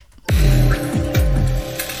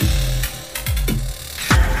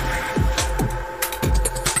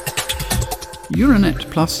Euranet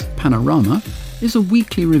Plus Panorama is a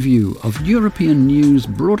weekly review of European news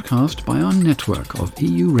broadcast by our network of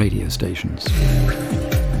EU radio stations.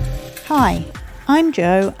 Hi, I'm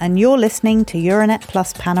Jo and you're listening to Euranet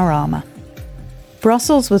Plus Panorama.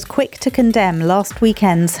 Brussels was quick to condemn last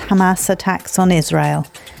weekend's Hamas attacks on Israel,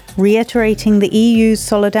 reiterating the EU's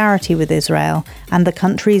solidarity with Israel and the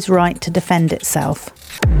country's right to defend itself.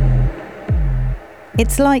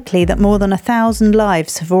 It's likely that more than 1,000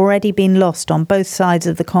 lives have already been lost on both sides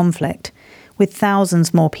of the conflict, with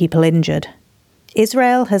thousands more people injured.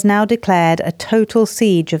 Israel has now declared a total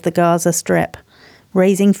siege of the Gaza Strip,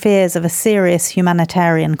 raising fears of a serious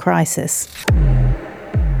humanitarian crisis.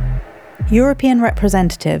 European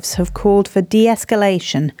representatives have called for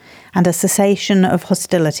de-escalation and a cessation of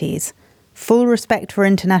hostilities, full respect for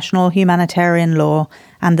international humanitarian law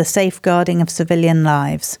and the safeguarding of civilian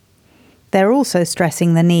lives. They're also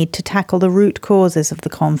stressing the need to tackle the root causes of the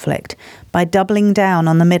conflict by doubling down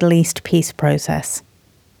on the Middle East peace process.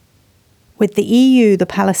 With the EU the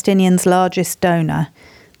Palestinians' largest donor,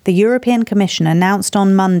 the European Commission announced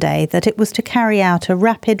on Monday that it was to carry out a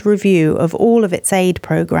rapid review of all of its aid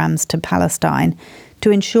programmes to Palestine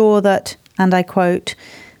to ensure that, and I quote,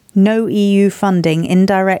 "no EU funding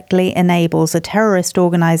indirectly enables a terrorist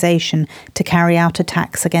organisation to carry out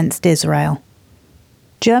attacks against Israel."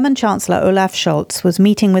 German Chancellor Olaf Scholz was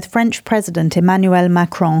meeting with French President Emmanuel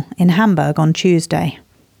Macron in Hamburg on Tuesday.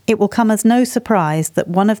 It will come as no surprise that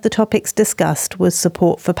one of the topics discussed was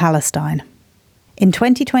support for Palestine. In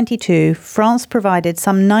 2022, France provided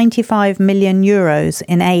some €95 million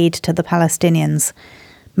in aid to the Palestinians,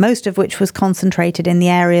 most of which was concentrated in the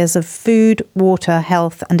areas of food, water,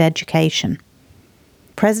 health and education.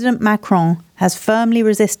 President Macron has firmly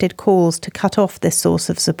resisted calls to cut off this source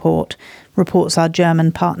of support, reports our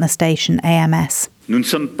German partner station AMS. We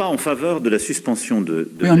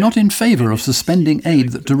are not in favour of suspending aid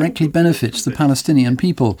that directly benefits the Palestinian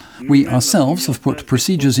people. We ourselves have put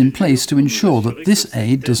procedures in place to ensure that this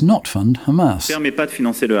aid does not fund Hamas.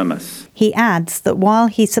 He adds that while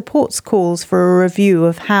he supports calls for a review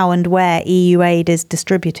of how and where EU aid is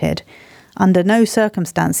distributed, under no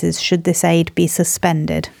circumstances should this aid be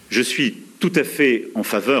suspended. Je suis tout à fait en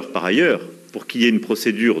faveur, par ailleurs, pour qu'il y ait une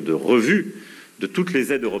procédure de revue de toutes les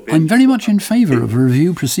aides européennes. I'm very much in favour of a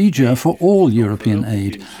review procedure for all European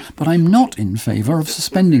aid, but I'm not in favour of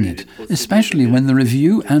suspending it, especially when the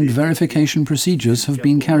review and verification procedures have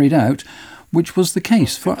been carried out, which was the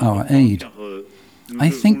case for our aid. I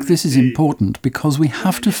think this is important because we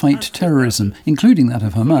have to fight terrorism, including that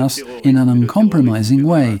of Hamas, in an uncompromising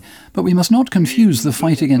way. But we must not confuse the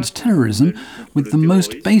fight against terrorism with the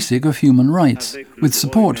most basic of human rights, with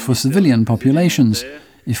support for civilian populations.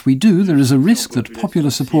 If we do, there is a risk that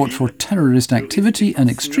popular support for terrorist activity and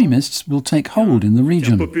extremists will take hold in the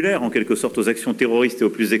region.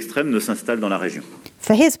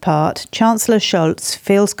 For his part, Chancellor Scholz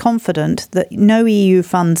feels confident that no EU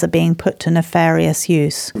funds are being put to nefarious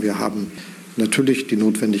use.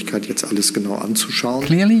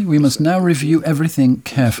 Clearly, we must now review everything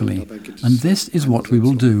carefully, and this is what we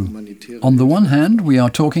will do. On the one hand, we are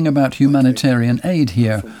talking about humanitarian aid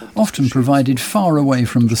here, often provided far away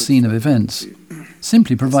from the scene of events.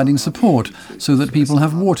 Simply providing support so that people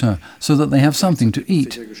have water, so that they have something to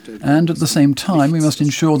eat. And at the same time, we must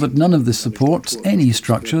ensure that none of this supports any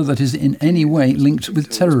structure that is in any way linked with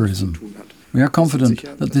terrorism. We are confident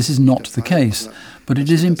that this is not the case, but it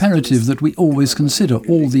is imperative that we always consider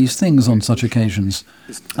all these things on such occasions.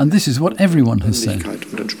 And this is what everyone has said.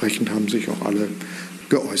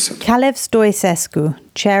 Kalev Stoicescu,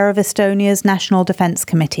 chair of Estonia's National Defence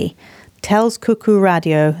Committee, tells Kuku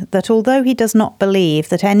Radio that although he does not believe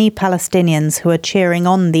that any Palestinians who are cheering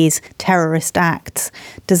on these terrorist acts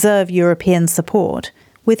deserve European support,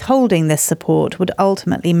 withholding this support would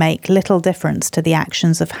ultimately make little difference to the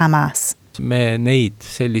actions of Hamas. We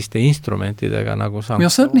are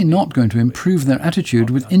certainly not going to improve their attitude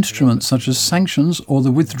with instruments such as sanctions or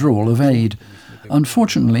the withdrawal of aid.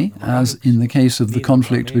 Unfortunately, as in the case of the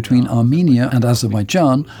conflict between Armenia and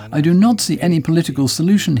Azerbaijan, I do not see any political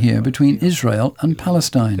solution here between Israel and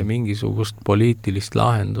Palestine.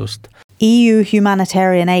 EU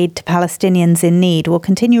humanitarian aid to Palestinians in need will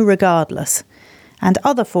continue regardless, and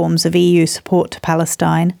other forms of EU support to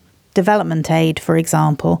Palestine, development aid for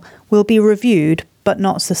example, will be reviewed but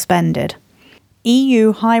not suspended.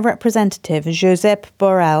 EU High Representative Josep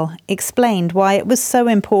Borrell explained why it was so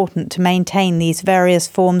important to maintain these various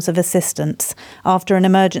forms of assistance after an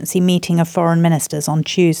emergency meeting of foreign ministers on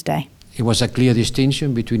Tuesday. It was a clear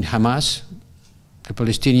distinction between Hamas, the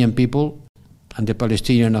Palestinian people, and the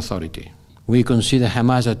Palestinian Authority. We consider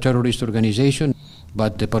Hamas a terrorist organization.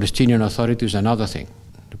 But the Palestinian Authority is another thing.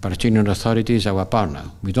 The Palestinian Authority is our partner.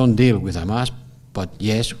 We don't deal with Hamas, but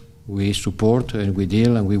yes, we support and we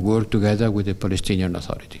deal and we work together with the Palestinian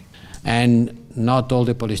Authority. And not all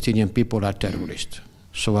the Palestinian people are terrorists.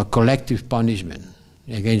 So a collective punishment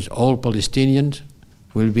against all Palestinians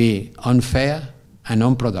will be unfair and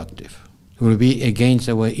unproductive. It will be against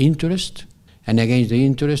our interest and against the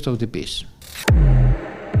interest of the peace.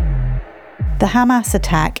 The Hamas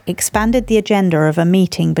attack expanded the agenda of a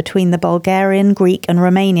meeting between the Bulgarian, Greek and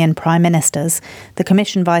Romanian prime ministers, the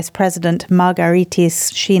Commission Vice President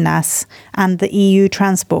Margaritis Schinas and the EU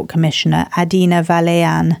Transport Commissioner Adina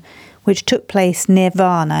Valean, which took place near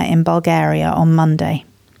Varna in Bulgaria on Monday.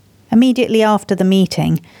 Immediately after the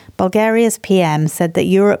meeting, Bulgaria's PM said that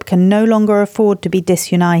Europe can no longer afford to be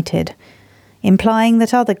disunited, implying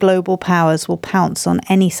that other global powers will pounce on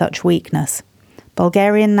any such weakness.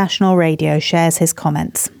 Bulgarian National Radio shares his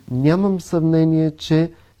comments. I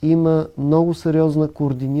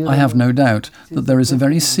have no doubt that there is a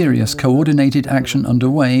very serious coordinated action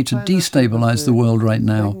underway to destabilize the world right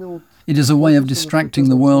now. It is a way of distracting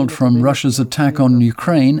the world from Russia's attack on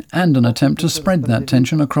Ukraine and an attempt to spread that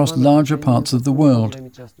tension across larger parts of the world.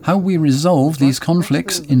 How we resolve these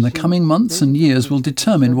conflicts in the coming months and years will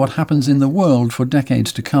determine what happens in the world for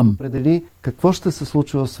decades to come.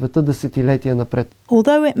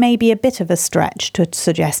 Although it may be a bit of a stretch to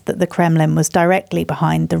suggest that the Kremlin was directly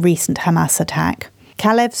behind the recent Hamas attack,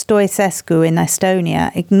 Kalev Stoicescu in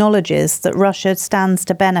Estonia acknowledges that Russia stands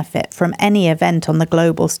to benefit from any event on the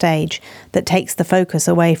global stage that takes the focus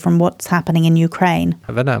away from what's happening in Ukraine.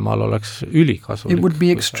 It would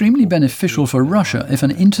be extremely beneficial for Russia if an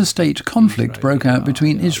interstate conflict broke out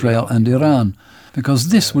between Israel and Iran, because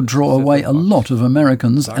this would draw away a lot of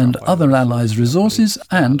Americans' and other allies' resources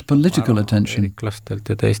and political attention.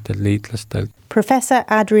 Professor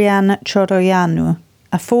Adrian Cioroianu,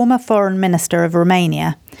 a former foreign minister of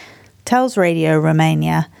Romania, tells Radio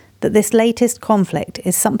Romania that this latest conflict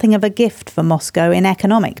is something of a gift for Moscow in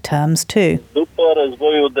economic terms too.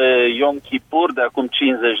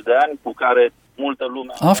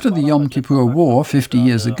 After the Yom Kippur War 50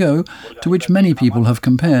 years ago, to which many people have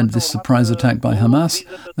compared this surprise attack by Hamas,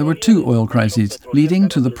 there were two oil crises, leading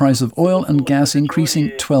to the price of oil and gas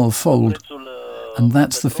increasing 12-fold. And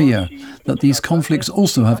that's the fear, that these conflicts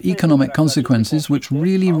also have economic consequences which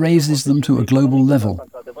really raises them to a global level.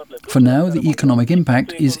 For now, the economic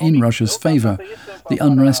impact is in Russia's favour. The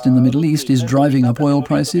unrest in the Middle East is driving up oil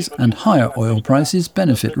prices, and higher oil prices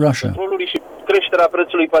benefit Russia.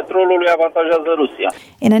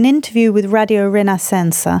 In an interview with Radio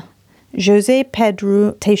Renascença, José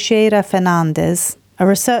Pedro Teixeira Fernandes, a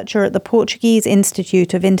researcher at the Portuguese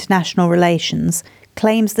Institute of International Relations,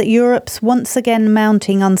 claims that Europe's once again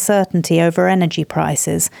mounting uncertainty over energy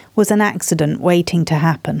prices was an accident waiting to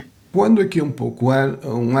happen. A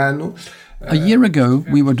year ago,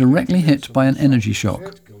 we were directly hit by an energy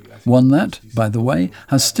shock. One that, by the way,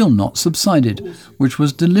 has still not subsided, which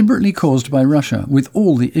was deliberately caused by Russia, with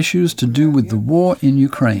all the issues to do with the war in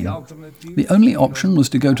Ukraine. The only option was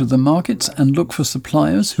to go to the markets and look for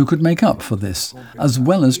suppliers who could make up for this, as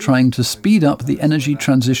well as trying to speed up the energy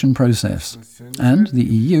transition process. And the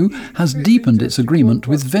EU has deepened its agreement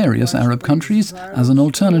with various Arab countries as an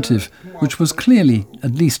alternative, which was clearly,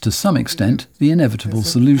 at least to some extent, the inevitable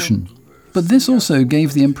solution. But this also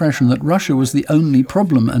gave the impression that Russia was the only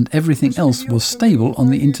problem and everything else was stable on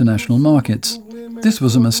the international markets. This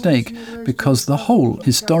was a mistake, because the whole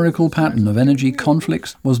historical pattern of energy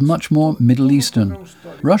conflicts was much more Middle Eastern.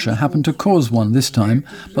 Russia happened to cause one this time,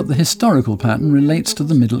 but the historical pattern relates to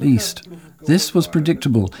the Middle East. This was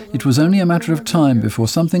predictable. It was only a matter of time before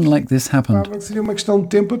something like this happened.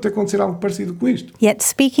 Yet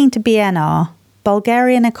speaking to BNR,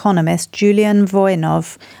 Bulgarian economist Julian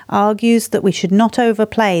Voinov argues that we should not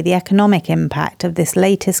overplay the economic impact of this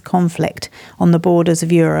latest conflict on the borders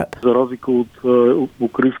of Europe. Unlike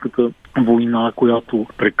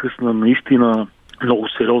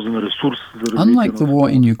the war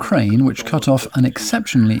in Ukraine, which cut off an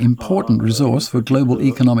exceptionally important resource for global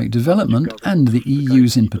economic development and the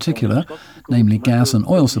EU's in particular, namely gas and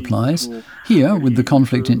oil supplies, here, with the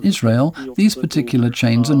conflict in Israel, these particular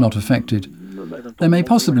chains are not affected. There may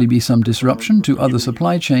possibly be some disruption to other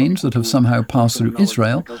supply chains that have somehow passed through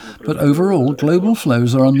Israel, but overall global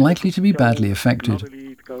flows are unlikely to be badly affected.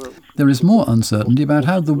 There is more uncertainty about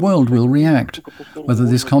how the world will react, whether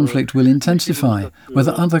this conflict will intensify,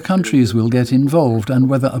 whether other countries will get involved, and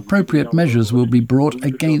whether appropriate measures will be brought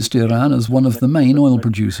against Iran as one of the main oil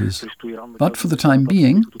producers. But for the time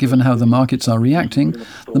being, given how the markets are reacting,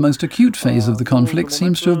 the most acute phase of the conflict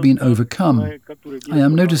seems to have been overcome. I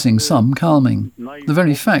am noticing some calming. The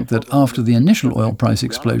very fact that after the initial oil price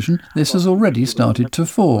explosion, this has already started to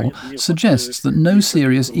fall, suggests that no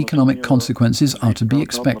serious economic consequences are to be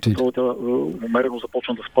expected.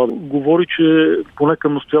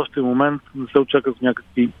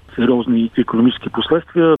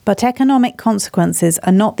 But economic consequences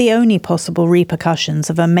are not the only possible repercussions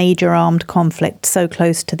of a major armed conflict so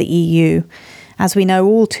close to the EU, as we know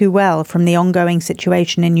all too well from the ongoing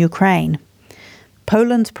situation in Ukraine.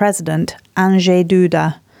 Poland's president, Andrzej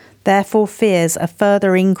Duda, therefore fears a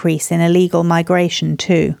further increase in illegal migration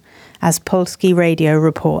too, as Polski Radio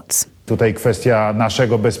reports. Here, the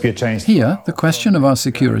question of our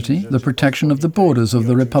security, the protection of the borders of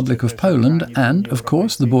the Republic of Poland and, of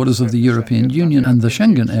course, the borders of the European Union and the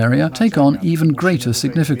Schengen area take on even greater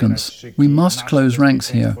significance. We must close ranks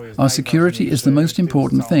here. Our security is the most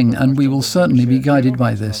important thing, and we will certainly be guided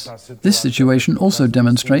by this. This situation also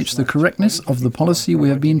demonstrates the correctness of the policy we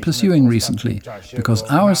have been pursuing recently, because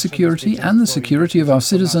our security and the security of our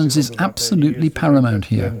citizens is absolutely paramount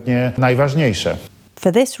here. For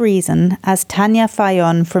this reason, as Tanja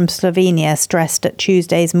Fajon from Slovenia stressed at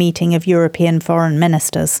Tuesday's meeting of European foreign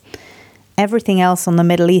ministers, everything else on the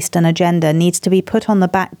Middle Eastern agenda needs to be put on the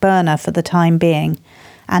back burner for the time being,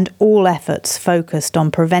 and all efforts focused on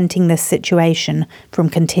preventing this situation from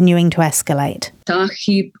continuing to escalate. At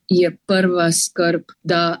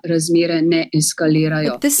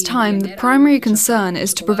this time, the primary concern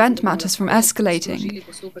is to prevent matters from escalating.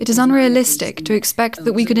 It is unrealistic to expect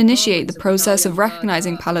that we could initiate the process of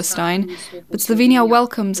recognizing Palestine, but Slovenia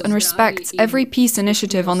welcomes and respects every peace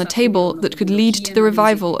initiative on the table that could lead to the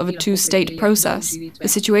revival of a two-state process. The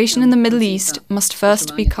situation in the Middle East must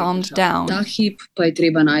first be calmed down.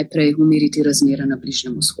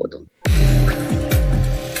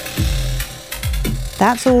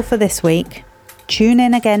 That's all for this week. Tune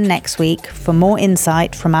in again next week for more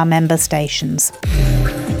insight from our member stations.